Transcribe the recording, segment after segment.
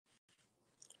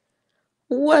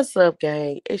What's up,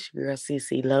 gang? It's your girl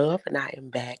Cece Love, and I am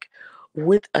back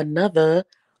with another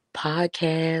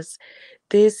podcast.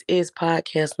 This is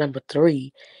podcast number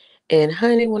 3. And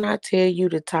honey, when I tell you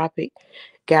the topic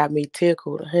got me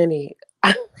tickled, honey,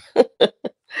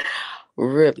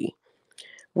 really.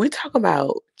 We talk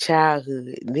about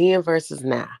childhood, then versus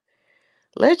now.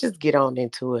 Let's just get on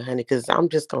into it, honey, because I'm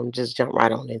just gonna just jump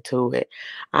right on into it.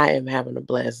 I am having a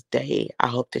blessed day. I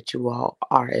hope that you all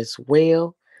are as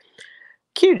well.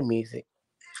 Cue the music.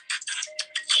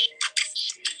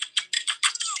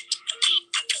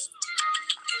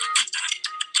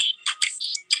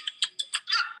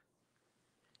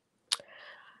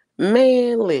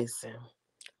 Man, listen.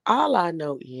 All I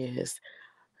know is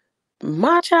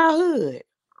my childhood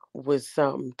was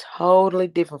something totally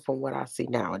different from what I see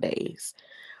nowadays.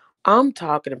 I'm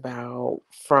talking about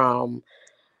from,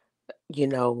 you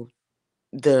know,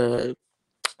 the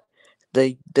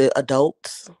the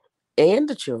adults and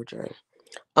the children.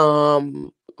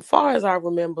 Far as I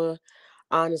remember,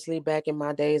 honestly, back in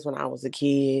my days when I was a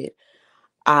kid,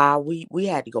 we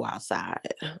had to go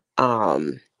outside.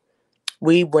 Um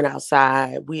we went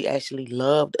outside. We actually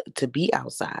loved to be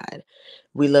outside.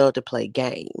 We loved to play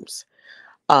games.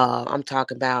 I'm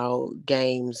talking about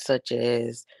games such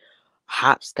as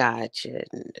hopscotch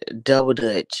and double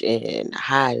dutch and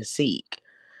hide and seek,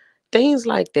 things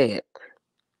like that.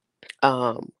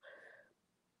 Um,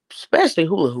 Especially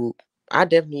hula hoop. I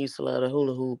definitely used to love the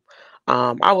hula hoop.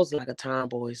 I was like a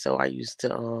tomboy, so I used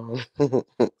to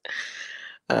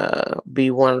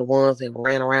be one of the ones that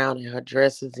ran around in her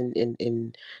dresses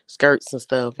and skirts and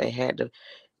stuff, and had to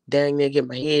dang near get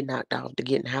my head knocked off to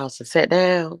get in the house and sat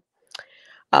down.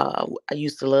 I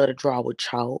used to love to draw with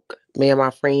chalk. Me and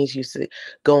my friends used to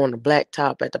go on the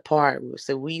blacktop at the park.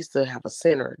 So we used to have a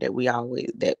center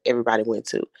that everybody went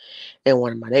to in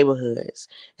one of my neighborhoods,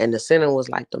 and the center was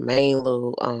like the main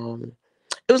little.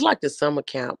 It was like the summer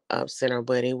camp center,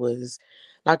 but it was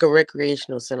like a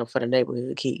recreational center for the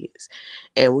neighborhood kids.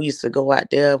 And we used to go out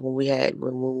there when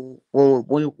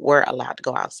we were allowed to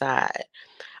go outside.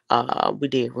 We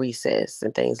did recess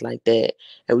and things like that,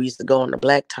 and we used to go on the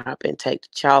blacktop and take the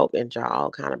chalk and draw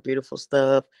all kind of beautiful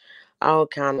stuff, all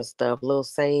kind of stuff, little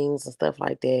sayings and stuff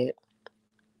like that.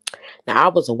 Now I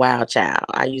was a wild child.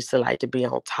 I used to like to be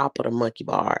on top of the monkey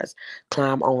bars,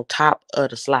 climb on top of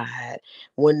the slide.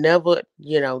 Whenever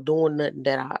doing nothing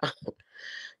that I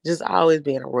just always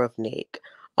being a roughneck.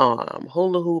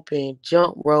 Hula hooping,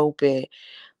 jump roping,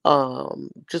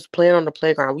 just playing on the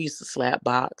playground. We used to slap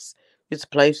box. We used to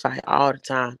play fight all the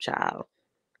time, child.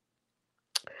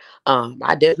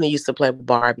 I definitely used to play with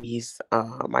Barbies.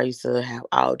 I used to have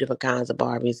all different kinds of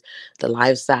Barbies, the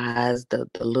life size, the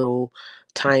little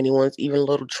tiny ones, even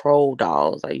little troll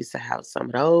dolls. I used to have some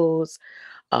of those.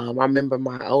 I remember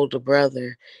my older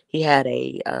brother, he had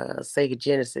a Sega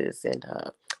Genesis, and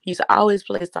he used to always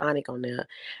play Sonic on there.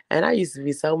 And I used to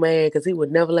be so mad because he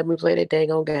would never let me play that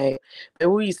dang on game.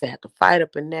 And we used to have to fight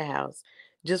up in the house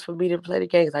just for me to play the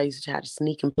games. I used to try to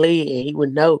sneak and play it, and he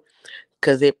would know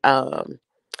because if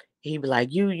he be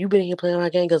like, you been here playing my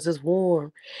game because it's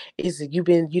warm. He said, you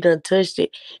done touched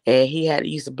it. And he had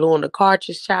used to blow on the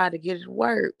cartridge child to get it to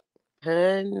work.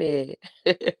 Honey.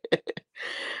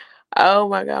 Oh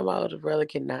my God, my older brother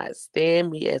cannot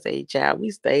stand me as a child. We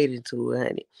stayed into it,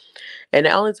 honey. And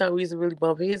the only time we used to really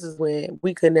bump heads is when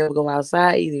we could never go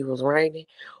outside. Either it was raining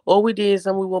or we did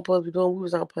something we weren't supposed to be doing. We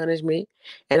was on punishment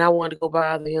and I wanted to go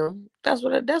bother him. That's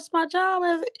my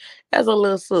job as a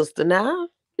little sister. Now,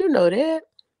 you know that.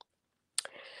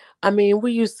 I mean,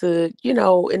 we used to,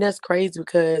 and that's crazy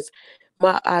because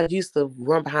I used to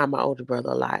run behind my older brother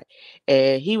a lot,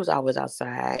 and he was always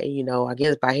outside. And, I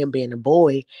guess by him being a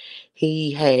boy,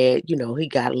 he had, he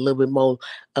got a little bit more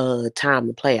time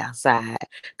to play outside.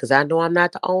 Because I know I'm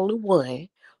not the only one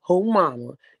who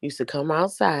mama used to come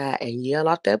outside and yell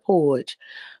off that porch,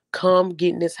 "Come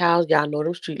get in this house." Y'all know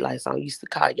them street lights on. Used to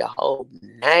call your whole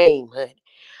name, honey.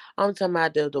 I'm talking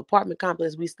about the apartment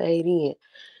complex we stayed in.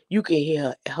 You can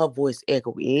hear her voice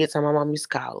echo every time my mom used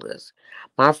to call us.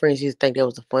 My friends used to think that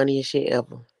was the funniest shit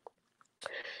ever.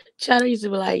 Child, I used to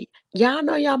be like, y'all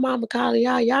know y'all mama calling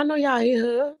y'all. Y'all know y'all hear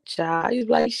her. Child, I used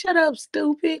to be like, shut up,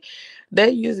 stupid.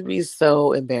 That used to be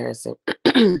so embarrassing.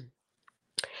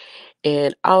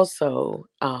 And also,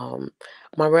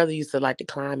 my brother used to like to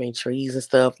climb in trees and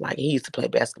stuff. Like he used to play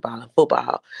basketball and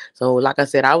football. So, like I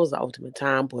said, I was the ultimate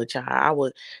tomboy child. I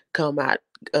would come out,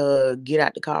 get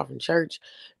out the car from church,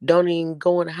 don't even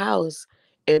go in the house,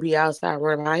 and be outside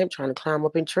running behind him trying to climb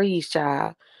up in trees,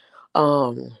 child.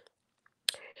 Um,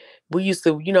 we used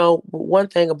to, one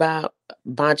thing about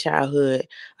my childhood,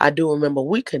 I do remember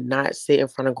we could not sit in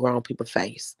front of grown people's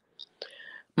face.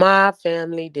 My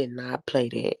family did not play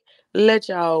that. Let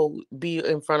y'all be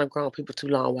in front of grown people too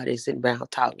long while they sitting around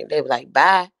talking. They be like,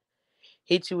 bye.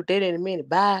 Hit you with that in a minute.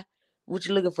 Bye. What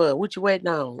you looking for? What you waiting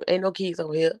on? Ain't no kids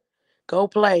over here. Go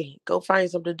play. Go find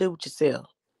something to do with yourself.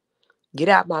 Get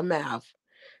out my mouth.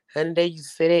 Honey, they used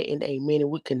to say that in a minute.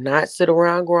 We cannot sit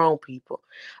around grown people.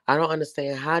 I don't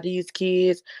understand how these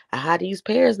kids and how these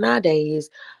parents nowadays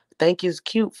think it's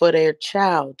cute for their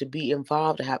child to be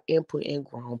involved to have input in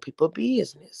grown people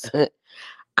business.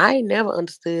 I ain't never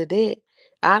understood that.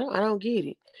 I don't get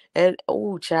it. And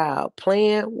oh child,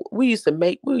 playing we used to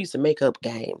make up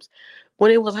games.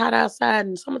 When it was hot outside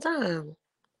in the summertime,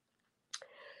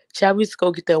 child, we used to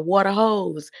go get that water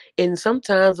hose. And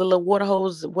sometimes the little water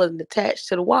hose wasn't attached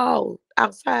to the wall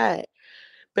outside.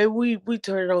 But we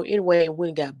turned it on anyway and went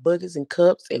and got buckets and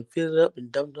cups and filled it up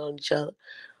and dumped it on each other.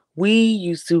 We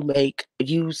used to make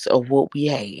use of what we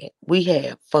had. We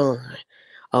had fun.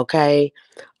 Okay.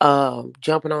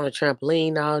 Jumping on a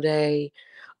trampoline all day,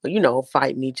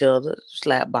 fighting each other,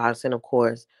 slap boxing, of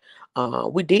course.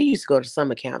 We did used to go to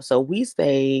summer camp, so we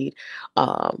stayed.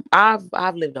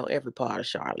 I've lived on every part of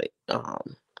Charlotte.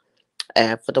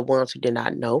 And for the ones who did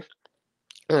not know,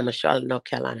 I'm a Charlotte, North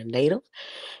Carolina native,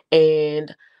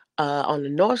 and on the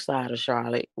north side of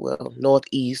Charlotte, well,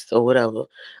 northeast or whatever,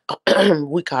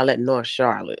 we call it North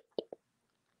Charlotte.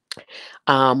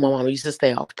 My mom used to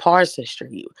stay off Parson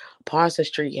Street. Parson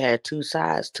Street had two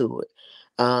sides to it.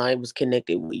 It was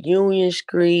connected with Union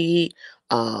Street.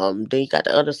 Then you got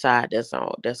the other side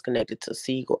that's connected to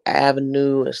Siegel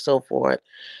Avenue and so forth.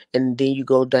 And then you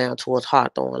go down towards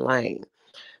Hawthorne Lane.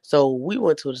 So we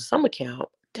went to the summer camp.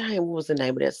 Dang, what was the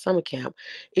name of that summer camp?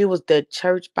 It was the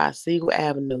church by Siegel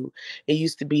Avenue. It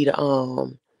used to be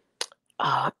the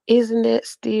isn't that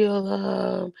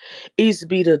still it used to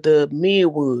be the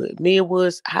Midwood.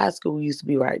 Midwoods High School used to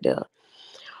be right there.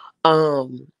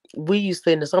 Um we used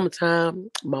to in the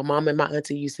summertime, my mom and my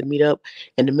auntie used to meet up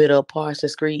in the middle of Parson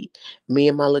Street. Me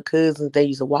and my little cousins, they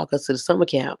used to walk us to the summer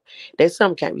camp. That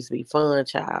summer camp used to be fun,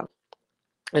 child,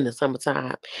 in the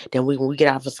summertime. Then when we get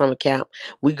out for summer camp,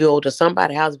 we go to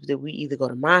somebody's house. But we either go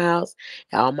to my house,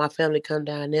 and all my family come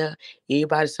down there.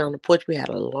 Everybody sit on the porch. We had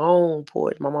a long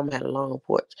porch. My mom had a long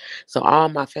porch, so all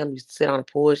my family used to sit on the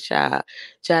porch. Child,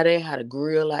 they had a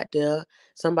grill out there.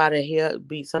 Somebody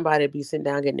be sitting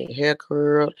down getting their hair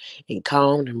curled and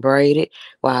combed and braided,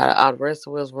 while all the rest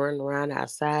of us running around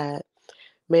outside.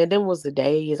 Man, them was the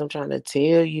days, I'm trying to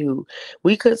tell you.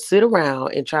 We could sit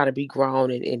around and try to be grown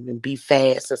and be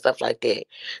fast and stuff like that.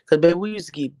 Because, baby, we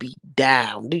used to get beat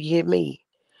down. Do you hear me?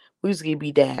 We used to get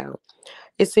beat down.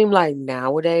 It seemed like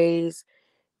nowadays,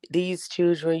 these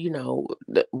children,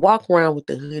 walk around with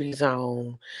the hoodies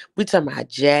on. We talking about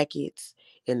jackets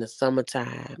in the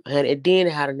summertime. And then they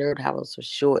had a nerve to have on some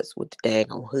shorts with the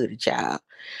daggone hoodie, child.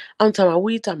 We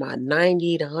talking about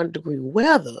 90 to 100-degree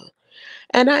weather.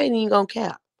 And I ain't even gonna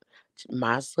cap.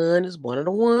 My son is one of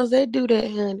the ones that do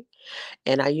that, honey.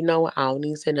 And you know what? I don't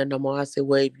even say nothing no more. I said,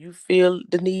 well, if you feel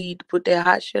the need to put that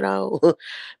hot shit on,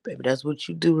 baby, that's what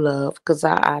you do, love. Cause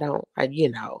I don't,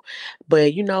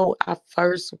 But I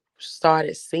first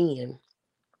started seeing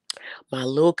my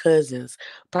little cousins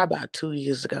probably about 2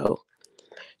 years ago.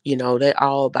 They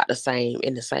all about the same,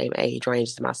 in the same age range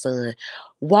as my son,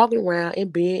 walking around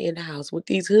and being in the house with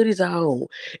these hoodies on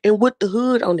and with the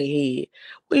hood on their head.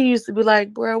 We used to be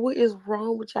like, bro, what is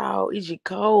wrong with y'all? Is you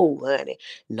cold, honey?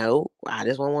 No, I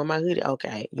just want to wear my hoodie.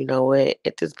 Okay, you know what?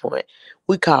 At this point,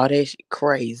 we call that shit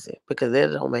crazy because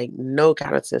that don't make no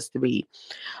kind of sense to me.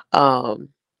 Um,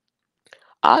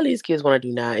 all these kids want to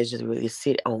do now is just really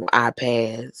sit on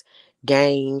iPads,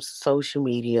 games, social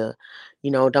media.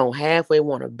 Don't halfway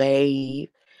want to bathe.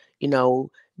 You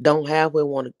know, don't halfway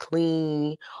want to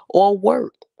clean or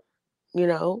work. You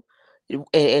know,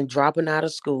 and dropping out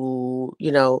of school.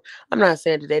 I'm not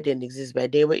saying that that didn't exist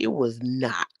back then, but it was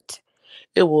not.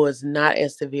 It was not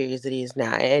as severe as it is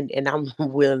now, and I'm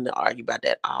willing to argue about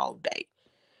that all day.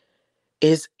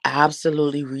 It's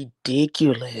absolutely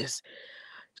ridiculous.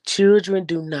 Children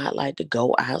do not like to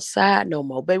go outside no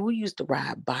more. Baby, we used to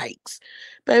ride bikes.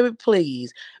 Baby,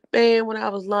 please. Man, when I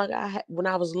was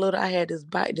little, I had this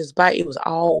bike. This bike, it was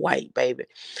all white, baby.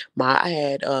 I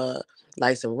had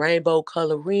like some rainbow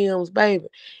color rims, baby.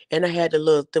 And I had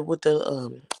with the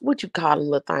what you call them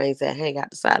little things that hang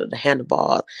out the side of the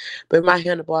handlebars. But my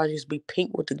handlebars used to be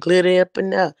pink with the glitter up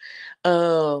in there.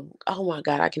 Oh my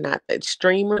God, I cannot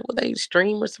streamer, what they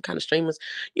streamers, some kind of streamers,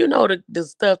 the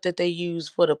stuff that they use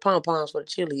for the pom poms for the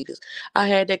cheerleaders. I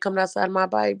had that coming outside of my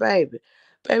bike, baby.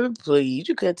 Baby, please,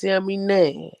 you couldn't tell me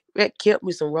nothing. That kept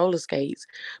me some roller skates.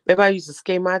 Maybe I used to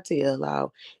skate my tail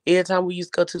off. Every time we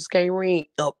used to go to the skate ring,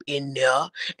 up in there.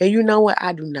 And you know what?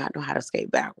 I do not know how to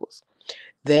skate backwards.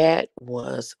 That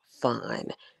was fun.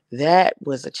 That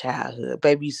was a childhood.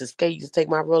 Baby used to skate, used to take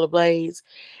my rollerblades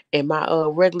and my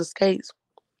regular skates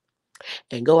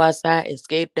and go outside and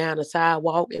skate down the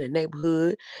sidewalk in the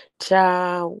neighborhood.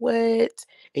 Child, what?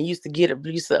 And used to get on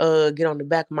the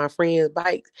back of my friend's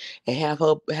bike and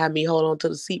have me hold on to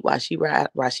the seat while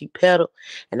she pedaled,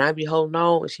 and I'd be holding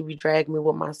on and she be dragging me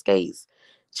with my skates.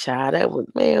 Child, that was,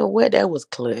 man, what, that was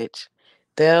clutch.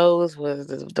 Those was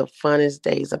the funnest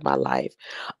days of my life.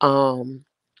 Um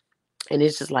and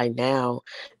it's just like now,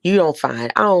 I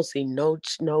don't see no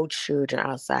children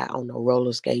outside on no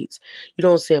roller skates. You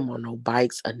don't see them on no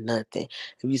bikes or nothing.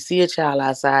 If you see a child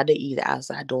outside, they either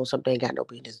outside doing something they ain't got no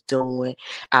business doing,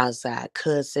 outside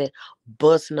cussing,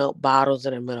 busting up bottles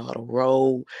in the middle of the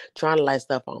road, trying to light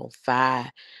stuff on fire,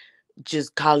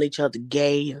 just call each other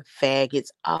gay and faggots,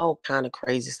 all kind of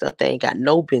crazy stuff they ain't got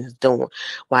no business doing.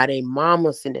 While they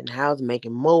mama sitting in the house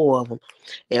making more of them,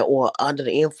 or under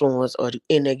the influence, or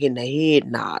in there getting their head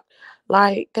knocked.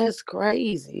 Like, that's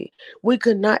crazy. We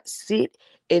could not sit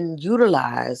and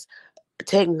utilize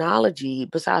technology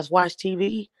besides watch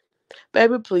TV.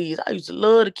 Baby, please. I used to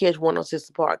love to catch one on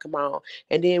Sister Park. Come on.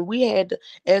 And then we had to,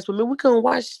 as for me, we couldn't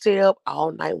watch stay up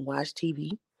all night and watch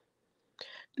TV.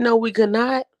 No, we could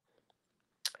not.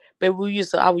 But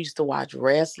I used to watch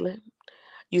wrestling.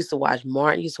 Used to watch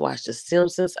Martin. Used to watch The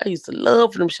Simpsons. I used to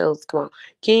love for them shows to come on.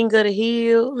 King of the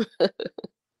Hill.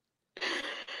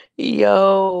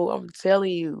 Yo, I'm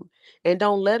telling you. And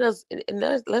don't let us and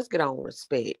let's get on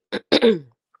respect.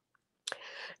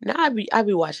 Now I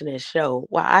be watching that show.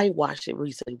 Well, I watched it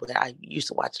recently, but I used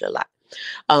to watch it a lot.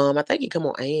 I think it come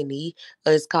on A&E.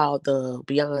 It's called the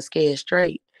Beyond Scared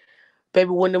Straight.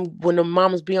 Baby, when the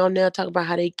mamas be on there talking about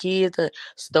how they kids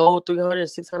stole $300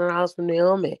 and $600 from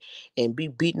them, and be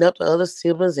beating up the other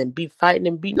siblings and be fighting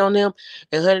and beating on them,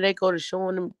 and honey, they go to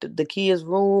showing them the kids'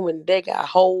 room and they got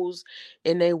holes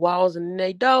in their walls and in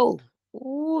their door.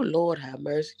 Ooh, Lord have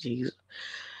mercy, Jesus.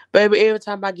 Baby, every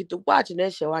time I get to watching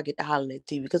that show, I get to hollering at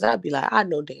TV because I be like, I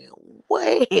know damn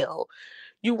well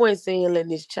you ain't saying letting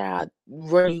this child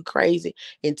run you crazy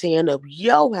and tearing up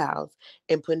your house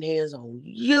and putting hands on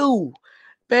you.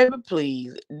 Baby,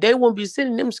 please. They won't be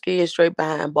sitting them scared straight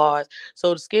behind bars.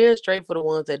 So the scared straight, for the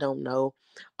ones that don't know,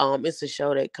 it's a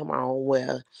show that come on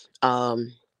where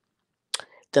um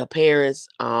the parents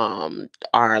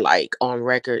are like on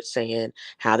record saying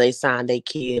how they signed their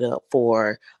kid up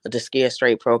for the Scared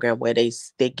Straight program, where they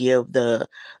give the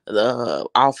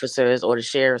officers or the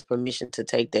sheriffs permission to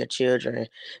take their children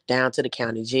down to the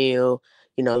county jail,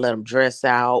 let them dress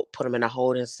out, put them in a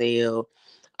holding cell,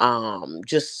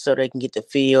 just so they can get the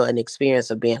feel and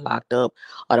experience of being locked up,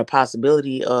 or the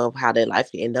possibility of how their life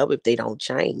can end up if they don't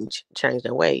change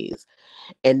their ways.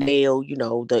 And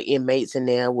the inmates in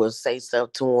there will say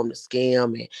stuff to them to scare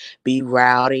them and be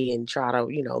rowdy and try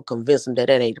to, convince them that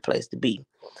that ain't the place to be.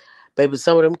 Baby,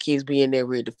 some of them kids be in there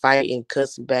ready to fight and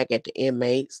cussing back at the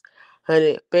inmates.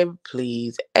 Honey, baby,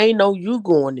 please. Ain't no you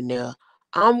going in there.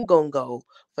 I'm gonna go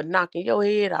for knocking your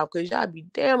head off, because y'all be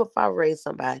damn if I raise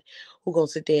somebody who gonna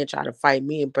sit there and try to fight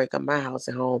me and break up my house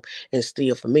and home and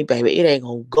steal from me, baby. It ain't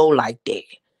gonna go like that.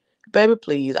 Baby,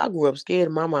 please. I grew up scared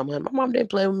of my mom. Honey. My mom didn't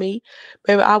play with me.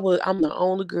 Baby, I'm the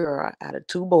only girl out of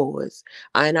two boys.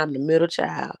 And I'm the middle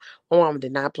child. My mom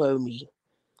did not play with me.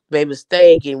 Baby,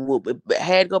 stay getting whooped. But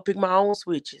had to go pick my own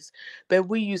switches. Baby,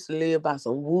 we used to live by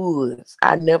some woods.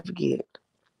 I never forget.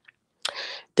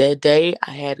 That day,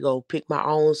 I had to go pick my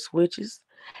own switches.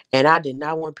 And I did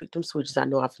not want to pick them switches. I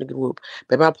know I finna get whooped.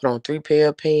 Baby, I put on 3 pair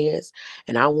of pants.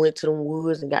 And I went to them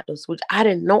woods and got them switches. I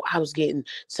didn't know I was getting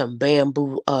some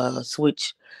bamboo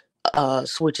switches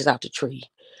out the tree.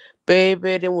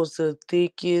 Baby, them was the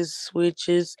thickest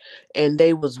switches and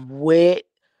they was wet.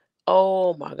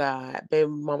 Oh my God. Baby,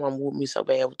 my mom whooped me so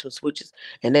bad with them switches.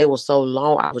 And they were so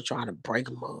long, I was trying to break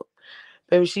them up.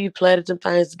 Baby, she plaited them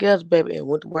things together, baby, and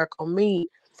went to work on me.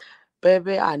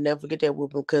 Baby, I never forget that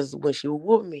whooping, because when she would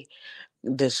whoop me,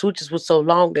 the switches were so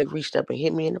long they reached up and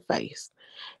hit me in the face.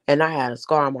 And I had a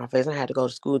scar on my face. I had to go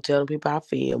to school telling people how I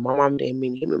feel. My mom didn't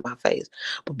mean to hit me in my face.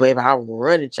 But baby, I was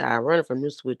running, child, running from them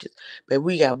switches. Baby,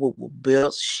 we got whooped with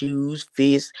belts, shoes,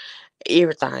 fists,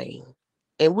 everything.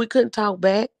 And we couldn't talk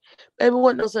back. Baby,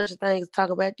 wasn't no such a thing as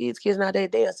talking back. These kids nowadays,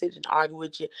 they'll sit and argue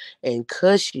with you and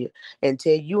cuss you and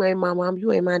tell you, you ain't my mom,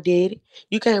 you ain't my daddy.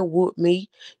 You can't whoop me.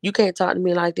 You can't talk to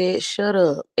me like that. Shut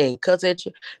up. And cuss at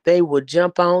you. They will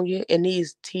jump on you. And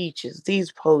these teachers,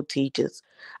 these poor teachers,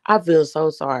 I feel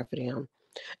so sorry for them.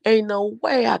 Ain't no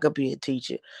way I could be a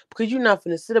teacher because you're not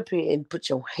finna sit up here and put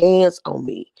your hands on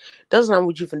me. That's not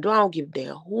what you finna do. I don't give a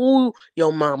damn who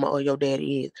your mama or your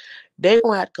daddy is. They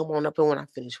gonna have to come on up and when I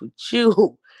finish with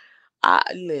you. I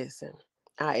listen.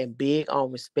 I am big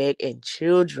on respect and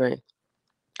children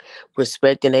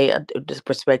respecting their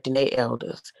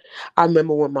elders. I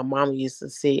remember when my mama used to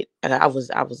sit. I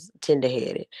was tender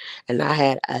headed, and I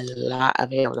had a lot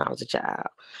of hair when I was a child.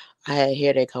 I had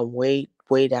hair that come way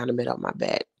down the middle of my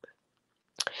back,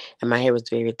 and my hair was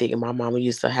very thick. And my mama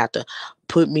used to have to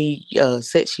put me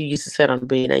sit. She used to sit on the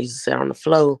bed, and I used to sit on the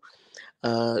floor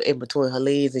in between her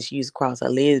legs, and she used to cross her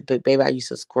legs. But baby, I used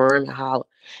to squirm and holler,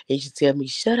 and she used to tell me,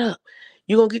 "Shut up!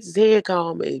 You gonna get this head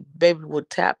comb?" And baby would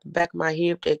tap the back of my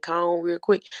hip, that comb real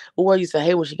quick. Boy, I used to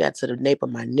hate when she got to the nape of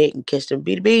my neck and catch them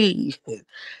bitty bees.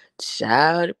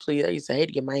 Child, please. I used to hate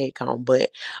to get my hair combed,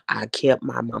 but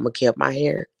my mama kept my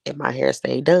hair, and my hair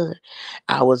stayed done.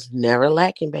 I was never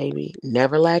lacking, baby.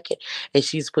 Never lacking. And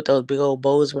she used to put those big old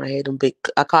bows in my head, them big,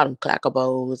 I call them clacker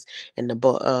bows, and the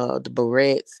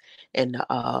barrettes, and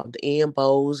the end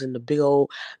bows, and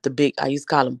I used to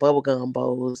call them bubblegum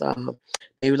bows.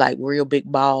 They were like real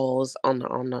big balls on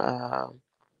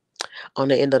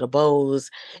the end of the bows.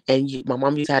 And my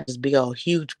mom used to have this big old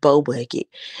huge bow bucket.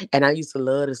 And I used to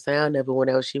love the sound of it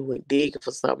whenever she went digging for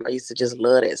something. I used to just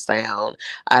love that sound.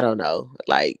 I don't know.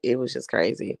 Like, it was just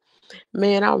crazy.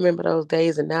 Man, I remember those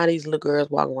days. And now these little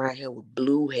girls walking around here with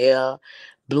blue hair,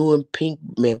 blue and pink,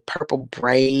 man, purple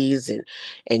braids,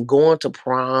 and going to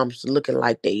proms looking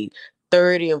like they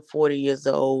 30 and 40 years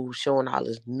old, showing all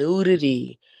this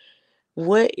nudity.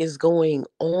 What is going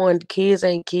on? Kids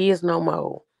ain't kids no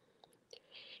more.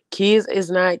 Kids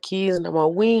is not kids no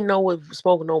more. We ain't know what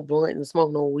smoking no blunt and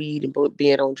smoking no weed and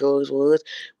being on drugs was.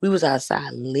 We was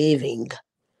outside living.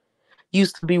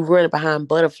 Used to be running behind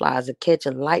butterflies and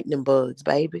catching lightning bugs,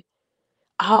 baby.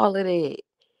 All of that.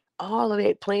 All of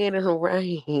that playing in the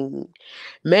rain.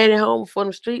 Man at home for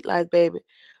them street lights, baby.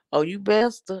 Oh, you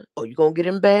bester. Oh, you gonna get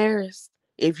embarrassed.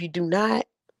 If you do not,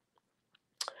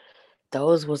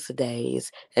 those was the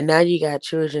days. And now you got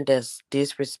children that's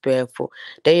disrespectful.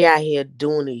 They out here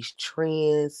doing these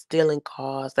trends, stealing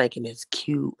cars, thinking it's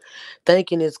cute,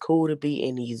 thinking it's cool to be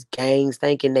in these gangs,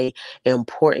 thinking they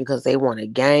important because they want to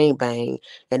gang bang,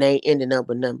 and they ending up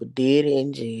with nothing but dead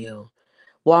in jail.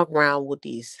 Walk around with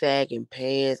these sagging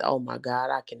pants. Oh my God,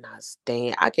 I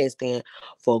can't stand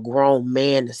for a grown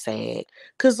man to sag.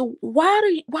 Cause why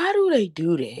do they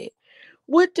do that?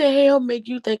 What the hell make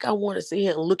you think I want to sit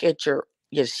here and look at your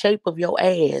shape of your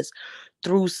ass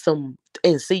through some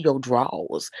and see your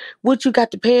drawers? What you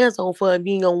got the pants on for if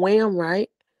you ain't gonna wear them right?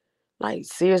 Like,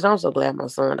 serious, I'm so glad my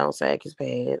son don't sag his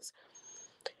pants.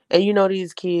 And you know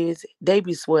these kids, they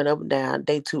be sweating up and down.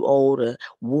 They too old to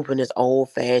whooping this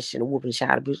old fashioned whooping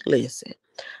child abuse. Listen,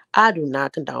 I do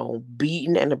not condone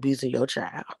beating and abusing your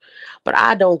child, but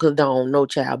I don't condone no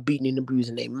child beating and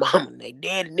abusing their mama and their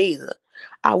daddy neither.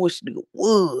 I wish they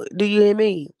would. Do you hear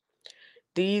me?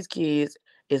 These kids,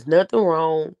 is nothing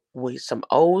wrong with some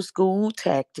old school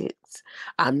tactics.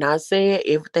 I'm not saying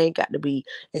everything got to be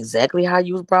exactly how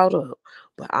you was brought up,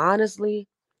 but honestly,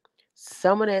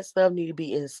 some of that stuff need to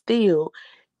be instilled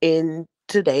in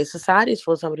today's societies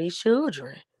for some of these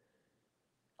children.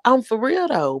 I'm for real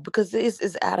though, because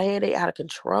it's out of hand, they out of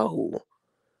control.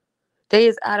 They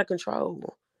is out of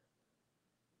control.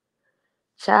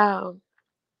 Child,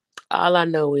 all I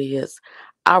know is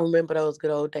I remember those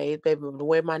good old days, baby. The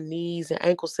way my knees and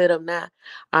ankles set up now,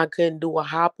 I couldn't do a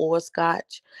hop or a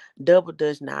scotch. Double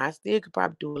dutch. Now I still could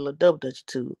probably do a little double dutch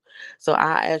too. So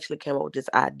I actually came up with this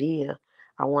idea.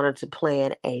 I wanted to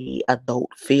plan a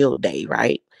adult field day,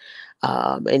 right?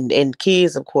 And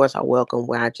kids, of course, are welcome.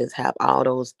 Where I just have all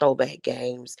those throwback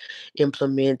games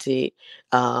implemented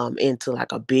into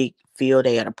like a big field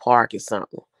day at a park or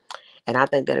something. And I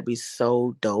think that'd be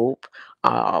so dope.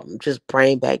 Just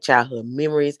bring back childhood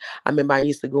memories. I remember I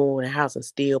used to go in the house and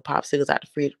steal popsicles out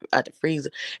the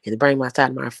freezer, and bring my side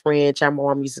to my friend. Child, my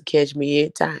mom used to catch me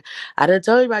every time. I done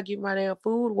told you about giving my damn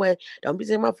food away. Don't be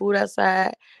taking my food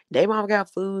outside. They mom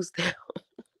got food.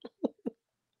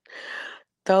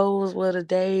 Those were the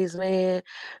days, man.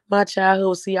 My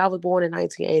childhood. See, I was born in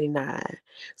 1989,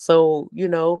 so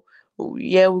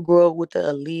yeah, we grew up with the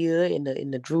Aaliyah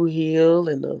and the Drew Hill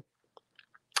and the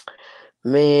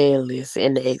man, listen,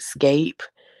 and the Escape.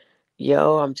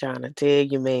 Yo, I'm trying to tell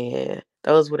you, man.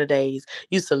 Those were the days.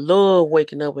 Used to love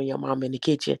waking up when your mom in the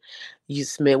kitchen. You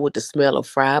smell with the smell of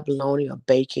fried bologna or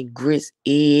bacon, grits,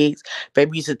 eggs.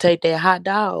 Baby used to take that hot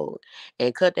dog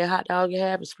and cut that hot dog in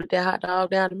half and split that hot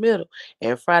dog down the middle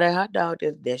and fry that hot dog.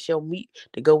 That's your meat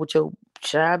to go with your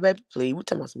child, baby. Please, we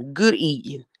talking about some good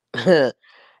eating.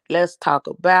 Let's talk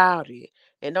about it.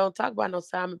 And don't talk about no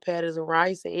Simon Patterson and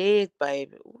rice and eggs,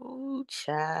 baby. Ooh,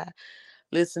 child.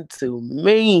 Listen to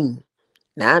me.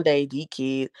 Nowadays, these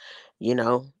kids, you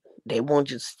know, they won't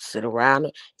just sit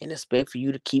around and expect for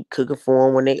you to keep cooking for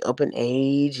them when they up in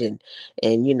age and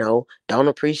don't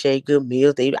appreciate good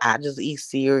meals. I just eat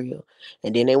cereal,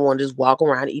 and then they want to just walk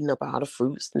around eating up all the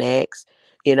fruit snacks.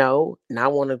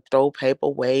 Not want to throw paper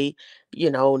away.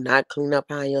 Not clean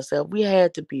up on yourself. We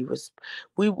had to be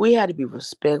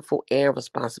respectful and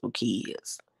responsible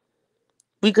kids.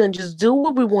 We couldn't just do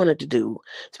what we wanted to do,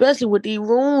 especially with these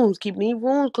rooms, keeping these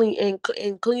rooms clean and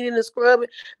cleaning and scrubbing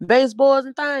baseboards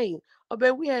and things. I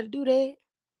bet we had to do that.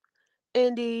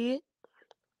 And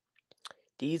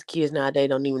these kids nowadays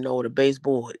don't even know what a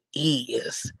baseboard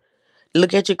is.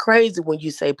 Look at you crazy when you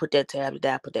say put that tablet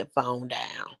down, put that phone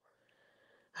down.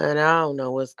 And I don't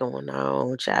know what's going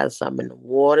on, child. Something in the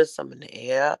water, something in the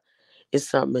air. It's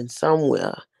something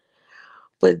somewhere.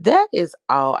 But that is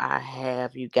all I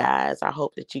have, you guys. I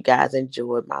hope that you guys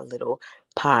enjoyed my little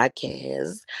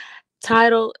podcast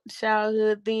titled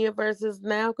Childhood Then versus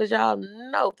Now, because y'all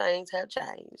know things have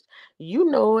changed. You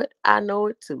know it. I know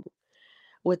it too.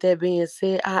 With that being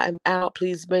said, I am out.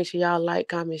 Please make sure y'all like,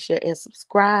 comment, share, and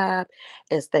subscribe,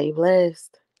 and stay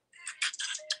blessed.